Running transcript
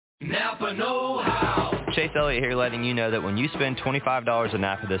Napa know-how. Chase Elliott here, letting you know that when you spend $25 at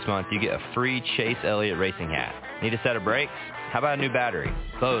Napa this month, you get a free Chase Elliott racing hat. Need a set of brakes? How about a new battery?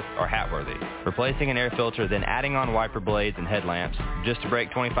 Both are hat-worthy. Replacing an air filter, then adding on wiper blades and headlamps just to break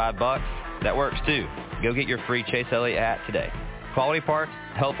 $25? That works too. Go get your free Chase Elliott hat today. Quality parts,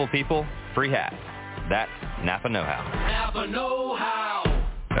 helpful people, free hats. That's Napa know-how. Napa know-how.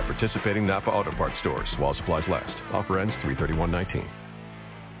 At participating Napa Auto Parts stores while supplies last. Offer ends 3/31/19.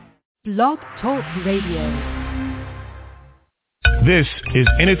 Blog Talk Radio. This is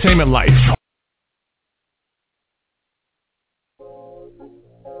Entertainment Life.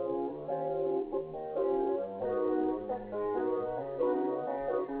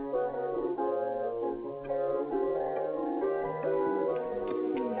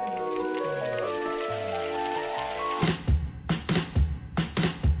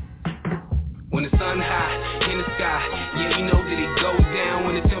 When the sun high in the sky, yeah, you know that it goes down.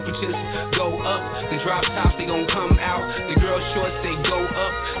 When the temperatures go up, the drop tops, they gon' come out. The girl shorts, they go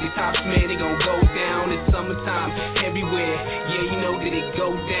up. The tops, man, they gon' go down. It's summertime everywhere. Yeah, you know that it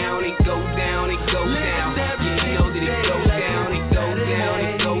go down, it go down, it go down. Yeah, you know that it go down, it go down,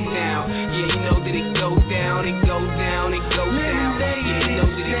 it go down. Yeah, you know that it go down, it go down, it go down. Yeah, you know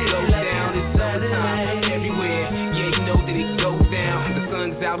that it go down. It's summertime everywhere. Yeah, you know that it go down. The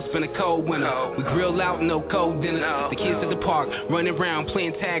sun's out, it's been a cold winter. We grill out, no cold dinner. The kids at the park running around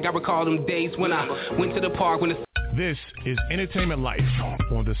playing tag. I recall them days when I went to the park when the... This is Entertainment Life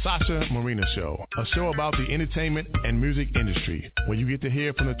on the Sasha Marina Show, a show about the entertainment and music industry, where you get to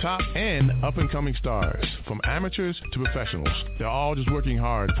hear from the top and up-and-coming stars, from amateurs to professionals. They're all just working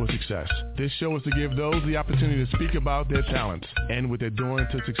hard for success. This show is to give those the opportunity to speak about their talents and what they're doing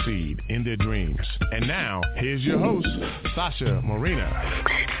to succeed in their dreams. And now, here's your host, Sasha Marina.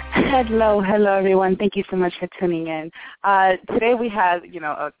 Hello, everyone. Thank you so much for tuning in. Today we have,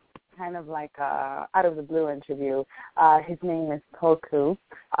 a kind of like out of the blue interview. His name is Tulku.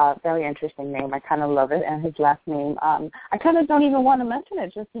 Very interesting name. I kind of love it. And his last name, I kind of don't even want to mention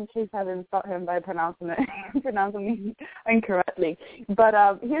it just in case I insult him by pronouncing it incorrectly.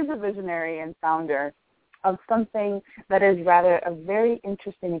 But he's a visionary and founder of something that is rather a very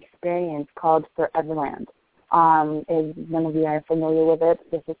interesting experience called Foreverland. If none of you are familiar with it,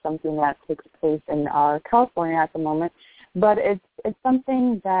 this is something that takes place in California at the moment. But it's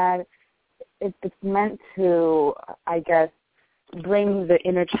something that it's meant to, I guess, bring the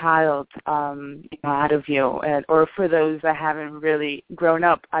inner child out of you, or for those that haven't really grown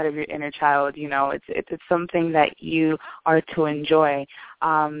up out of your inner child, it's something that you are to enjoy.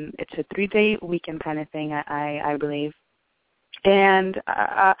 It's a 3-day weekend kind of thing, I believe. And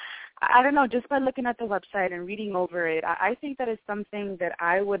I don't know, just by looking at the website and reading over it, I think that is something that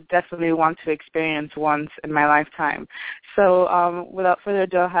I would definitely want to experience once in my lifetime. So without further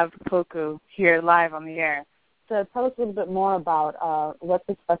ado, I'll have Tulku here live on the air to tell us a little bit more about what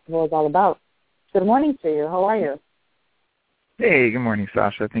this festival is all about. Good morning to you. How are you? Hey, good morning,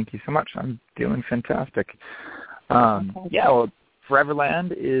 Sasha. Thank you so much. I'm doing fantastic. Yeah, well,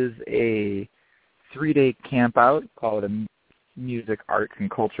 Foreverland is a 3-day camp out. Call it a Music, Arts, and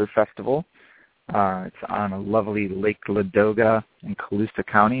Culture Festival. It's on a lovely Lake Ladoga in Colusa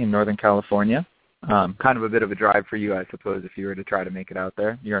County in Northern California. Kind of a bit of a drive for you, I suppose, if you were to try to make it out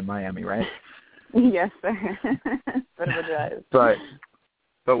there. You're in Miami, right? Yes, sir. Bit of a drive.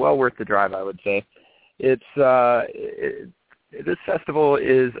 But well worth the drive, I would say. This festival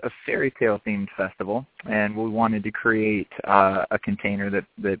is a fairy tale themed festival, and we wanted to create a container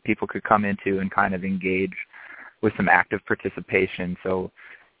that people could come into and kind of engage with some active participation. So,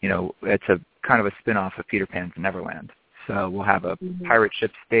 it's a kind of a spin-off of Peter Pan's Neverland. So we'll have a pirate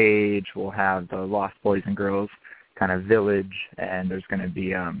ship stage, we'll have the Lost Boys and Girls kind of village, and there's going to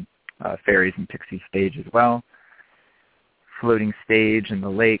be a fairies and pixie stage as well, floating stage in the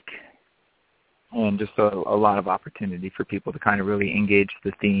lake, and just a lot of opportunity for people to kind of really engage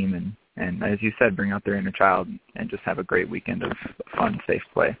the theme and as you said, bring out their inner child and just have a great weekend of fun, safe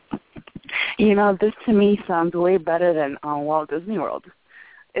play. This to me sounds way better than Walt Disney World.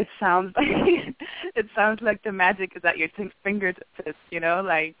 It sounds like the magic is at your fingertips.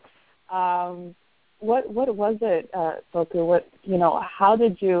 What was it, Tulku? How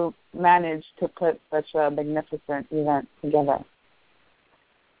did you manage to put such a magnificent event together?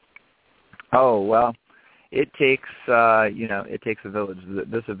 Oh well, it takes it takes a village.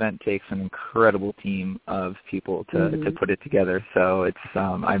 This event takes an incredible team of people to put it together. So it's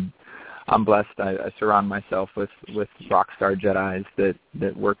I'm blessed. I surround myself with rock star Jedis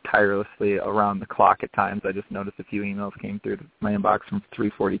that work tirelessly around the clock at times. I just noticed a few emails came through my inbox from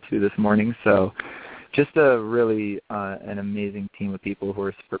 3:42 this morning. So just a really an amazing team of people who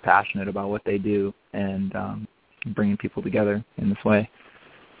are super passionate about what they do and bringing people together in this way.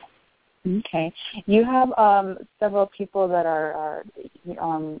 Okay. You have several people that are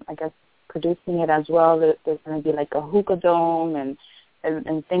I guess, producing it as well. There's going to be like a hookah dome and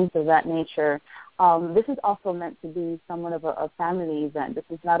things of that nature. This is also meant to be somewhat of a family event. This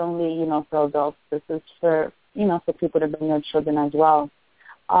is not only, for adults. This is for, for people to bring their children as well.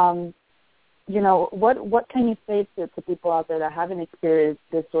 What can you say to people out there that haven't experienced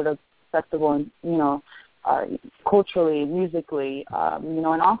this sort of festival, culturally, musically,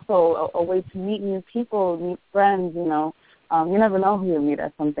 and also a way to meet new people, meet friends, you never know who you'll meet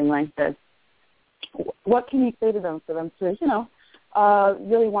at something like this. What can you say to them for them to,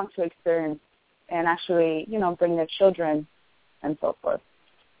 really want to experience and actually, bring their children and so forth?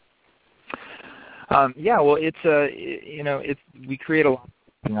 Well, we create a lot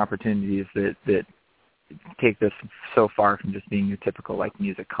of opportunities that take this so far from just being your typical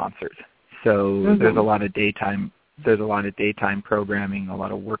music concert. So there's a lot of daytime programming, a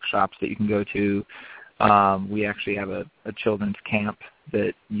lot of workshops that you can go to. We actually have a children's camp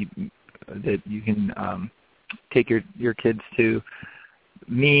that you can take your kids to.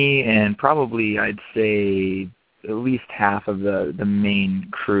 Me and probably I'd say at least half of the main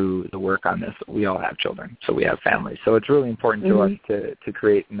crew that work on this, we all have children, so we have families. So it's really important to us to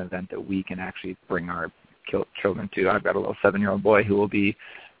create an event that we can actually bring our children to. I've got a little 7-year-old boy who will be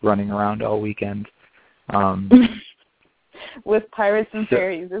running around all weekend. With pirates and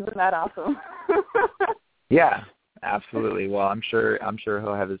fairies, isn't that awesome? Yeah, absolutely. Well, I'm sure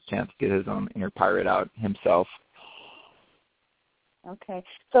he'll have his chance to get his own inner pirate out himself. Okay.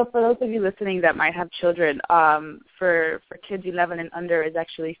 So for those of you listening that might have children, for kids 11 and under, it's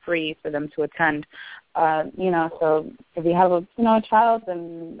actually free for them to attend. So if you have a child,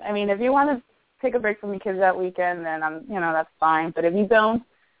 then if you want to take a break from your kids that weekend, then that's fine. But if you don't,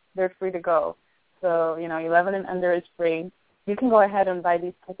 they're free to go. So 11 and under is free. You can go ahead and buy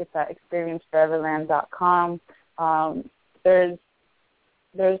these tickets at experienceforeverland.com. There's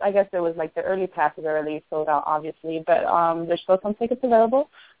I guess there was the early passes are already sold out, obviously, but there's still some tickets available,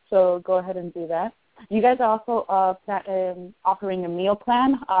 so go ahead and do that. You guys are also offering a meal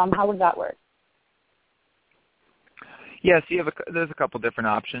plan. How would that work? Yes, there's a couple different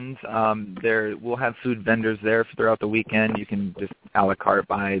options. We'll have food vendors there throughout the weekend. You can just a la carte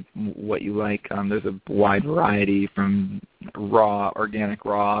buy what you like. There's a wide variety from organic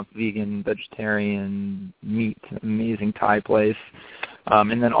raw, vegan, vegetarian, meat, amazing Thai place.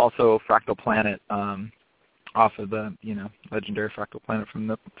 And then also Fractal Planet, off of the legendary Fractal Planet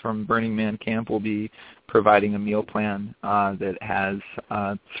from Burning Man Camp, will be providing a meal plan that has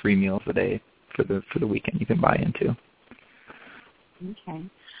 3 meals a day for the weekend you can buy into.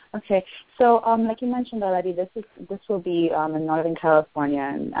 Okay. So, like you mentioned already, this will be in Northern California,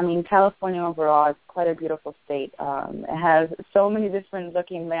 and California overall is quite a beautiful state. It has so many different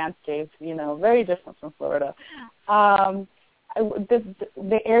looking landscapes, very different from Florida.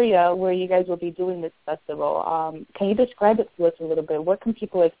 The area where you guys will be doing this festival, can you describe it to us a little bit? What can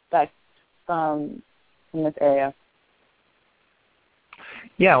people expect from this area?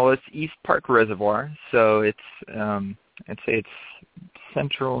 Yeah, well, it's East Park Reservoir, so it's I'd say it's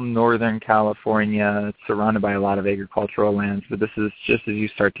central Northern California. It's surrounded by a lot of agricultural lands, but this is just as you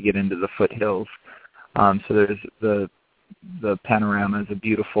start to get into the foothills. So there's the panorama is a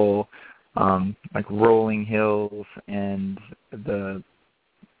beautiful rolling hills, and the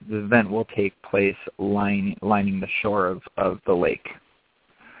event will take place lining the shore of the lake.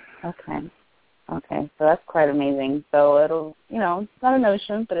 Okay, so that's quite amazing. So it'll, it's not an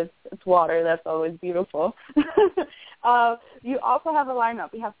ocean, but it's water. That's always beautiful. You also have a lineup.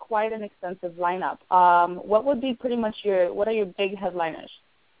 You have quite an extensive lineup. What would be what are your big headliners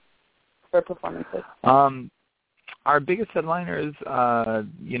for performances? Our biggest headliners,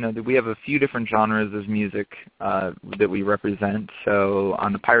 we have a few different genres of music that we represent. So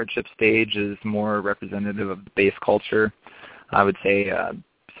on the pirate ship stage is more representative of the bass culture. I would say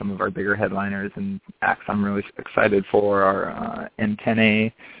some of our bigger headliners and acts I'm really excited for are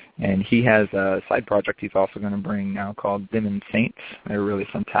N10A, and he has a side project he's also going to bring now called Dim and Saints. They're really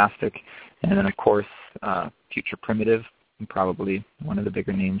fantastic. And then, of course, Future Primitive, probably one of the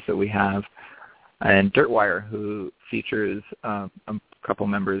bigger names that we have. And Dirtwire, who features a couple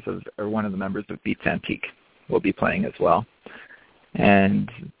members one of the members of Beats Antique, will be playing as well.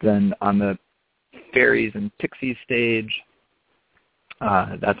 And then on the Fairies and Pixies stage,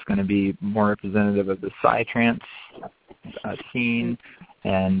 that's going to be more representative of the Psytrance scene,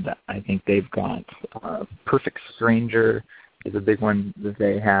 and I think they've got Perfect Stranger is a big one that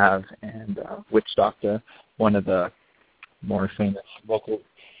they have, and Witch Doctor, one of the more famous local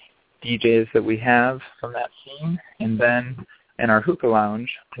DJs that we have from that scene. And then in our hookah lounge,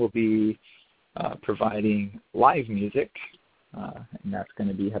 we'll be providing live music, and that's going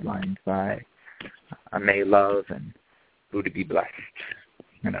to be headlined by May Love and Buddha Be Blessed,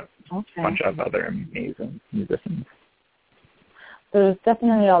 and a bunch of other amazing musicians. There's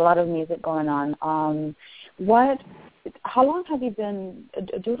definitely a lot of music going on. How long have you been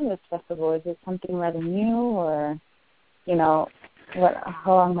doing this festival? Is it something rather new, or, how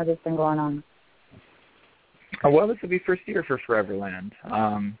long has this been going on? Well, this will be first year for Foreverland.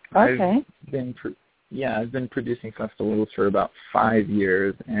 Okay. I've been producing festivals for about 5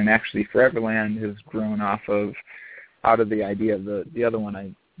 years, and actually Foreverland has grown out of the idea of the other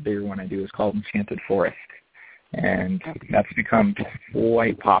one, bigger one I do is called Enchanted Forest. And that's become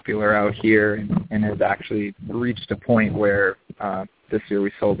quite popular out here and has actually reached a point where this year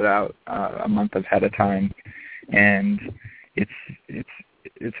we sold it out a month ahead of time. And it's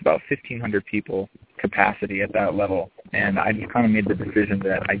about 1,500 people capacity at that level. And I just kind of made the decision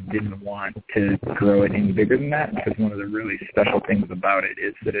that I didn't want to grow it any bigger than that, because one of the really special things about it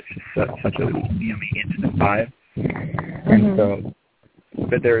is that it's just such a yummy, intimate vibe. And so,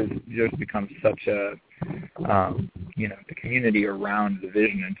 but there's become such a, the community around the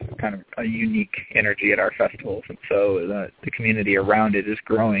vision, it's kind of a unique energy at our festivals. And so the community around it is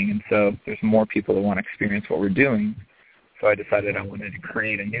growing. And so there's more people that want to experience what we're doing. So I decided I wanted to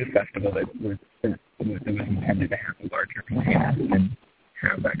create a new festival that was intended to have a larger container and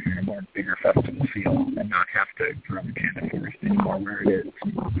have that kind of more bigger festival feel and not have to grow Enchanted Forest anymore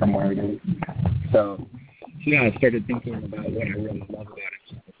from where it is. So I started thinking about what I really love about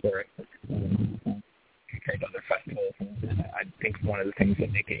Enchanted Forest compared to other festivals. And I think one of the things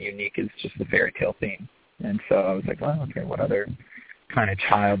that make it unique is just the fairy tale theme. And so I was like, well, okay, what other kind of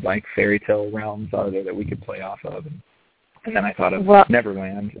childlike fairy tale realms are there that we could play off of? And then I thought of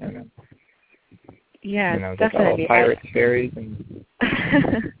Neverland, and then I was definitely. Like, pirates, fairies, and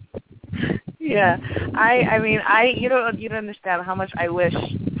yeah. I mean, you don't understand how much I wish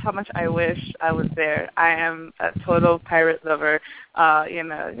I was there. I am a total pirate lover,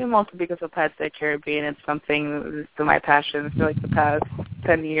 mostly because of Pirates of the Caribbean. It's something to my passion for like the past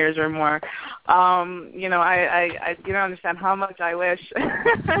 10 years or more. You don't understand how much I wish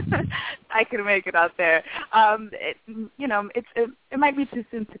I could make it out there. It might be too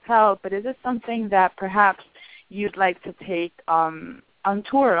soon to tell, but is it something that perhaps you'd like to take on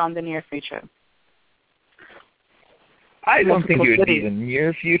tour on the near future? I don't think it would be the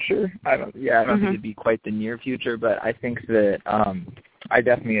near future. I don't think it'd be quite the near future, but I think that I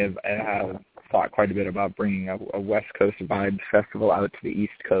definitely have thought quite a bit about bringing a West Coast vibes festival out to the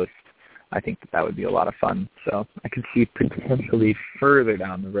East Coast. I think that would be a lot of fun. So I could see potentially further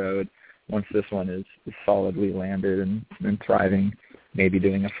down the road, once this one is solidly landed and thriving, maybe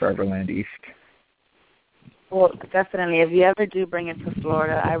doing a Foreverland East. Well, definitely. If you ever do bring it to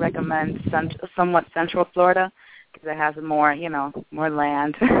Florida, I recommend somewhat Central Florida, because it has more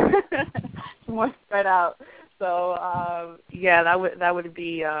land, more spread out. So that would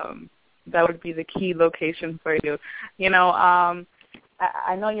be the key location for you.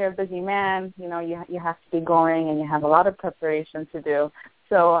 I know you're a busy man. You have to be going, and you have a lot of preparation to do.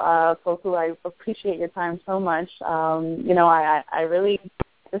 So, Tulku, I appreciate your time so much. I really,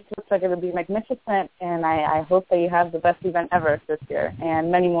 this looks like it'll be magnificent, and I hope that you have the best event ever this year, and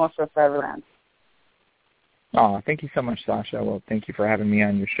many more for Foreverland. Oh, thank you so much, Sasha. Well, thank you for having me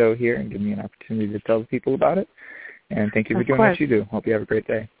on your show here and giving me an opportunity to tell people about it. And thank you for doing what you do. Hope you have a great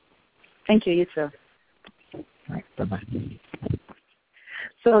day. Thank you. You too. All right. Bye-bye.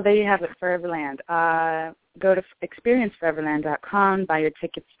 So there you have it, Foreverland. Go to experienceforeverland.com, buy your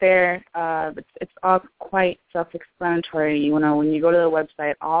tickets there. It's all quite self-explanatory. When you go to the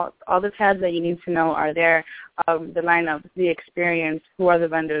website, all the tabs that you need to know are there. The lineup, the experience, who are the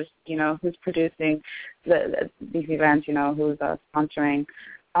vendors, who's producing these events, who's sponsoring.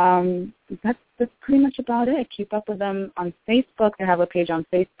 That's pretty much about it. Keep up with them on Facebook. They have a page on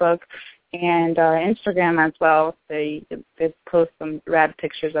Facebook and Instagram as well. They post some rad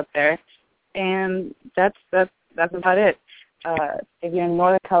pictures up there. And that's about it. If you're in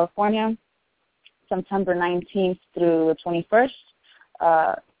Northern California, September 19th through the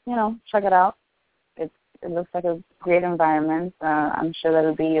 21st, check it out. It looks like a great environment. I'm sure that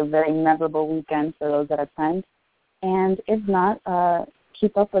it'll be a very memorable weekend for those that attend. And if not,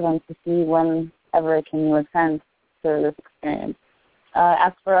 keep up with them to see whenever can you attend to this experience.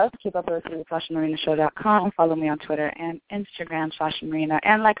 As for us, keep up with us at SashaMarinaShow.com. Follow me on Twitter and Instagram, Sasha Marina,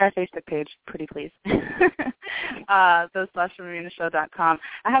 and like our Facebook page, pretty please. So SashaMarinaShow.com.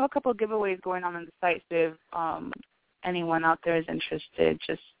 I have a couple of giveaways going on the site, so if anyone out there is interested,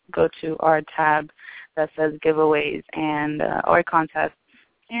 just go to our tab that says giveaways and or contests.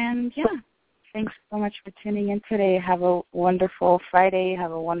 And yeah, thanks so much for tuning in today. Have a wonderful Friday.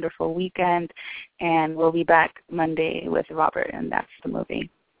 Have a wonderful weekend. And we'll be back Monday with Robert, and that's the movie.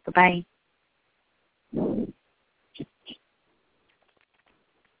 Bye-bye.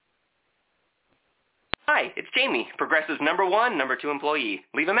 Hi, it's Jamie, Progressive's #1, #2 employee.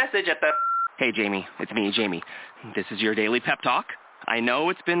 Leave a message at the... Hey, Jamie, it's me, Jamie. This is your daily pep talk. I know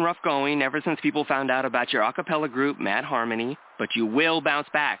it's been rough going ever since people found out about your a cappella group, Mad Harmony, but you will bounce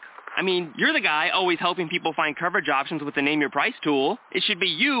back. I mean, you're the guy always helping people find coverage options with the Name Your Price tool. It should be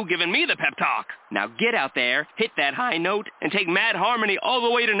you giving me the pep talk. Now get out there, hit that high note, and take Mad Harmony all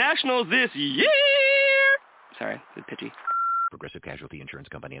the way to nationals this year! Sorry, it's pitchy. Progressive Casualty Insurance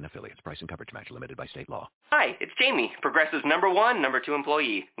Company and Affiliates. Price and coverage match limited by state law. Hi, it's Jamie, Progressive's #1, #2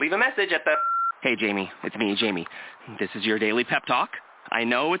 employee. Leave a message at the... Hey, Jamie, it's me, Jamie. This is your daily pep talk. I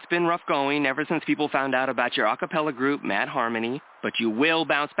know it's been rough going ever since people found out about your a cappella group, Mad Harmony, but you will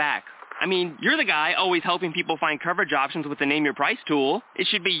bounce back. I mean, you're the guy always helping people find coverage options with the Name Your Price tool. It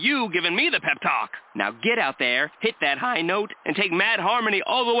should be you giving me the pep talk. Now get out there, hit that high note, and take Mad Harmony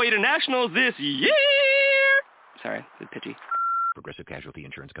all the way to nationals this year! Sorry, it's pitchy. Progressive Casualty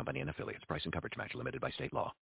Insurance Company and Affiliates. Price and coverage match limited by state law.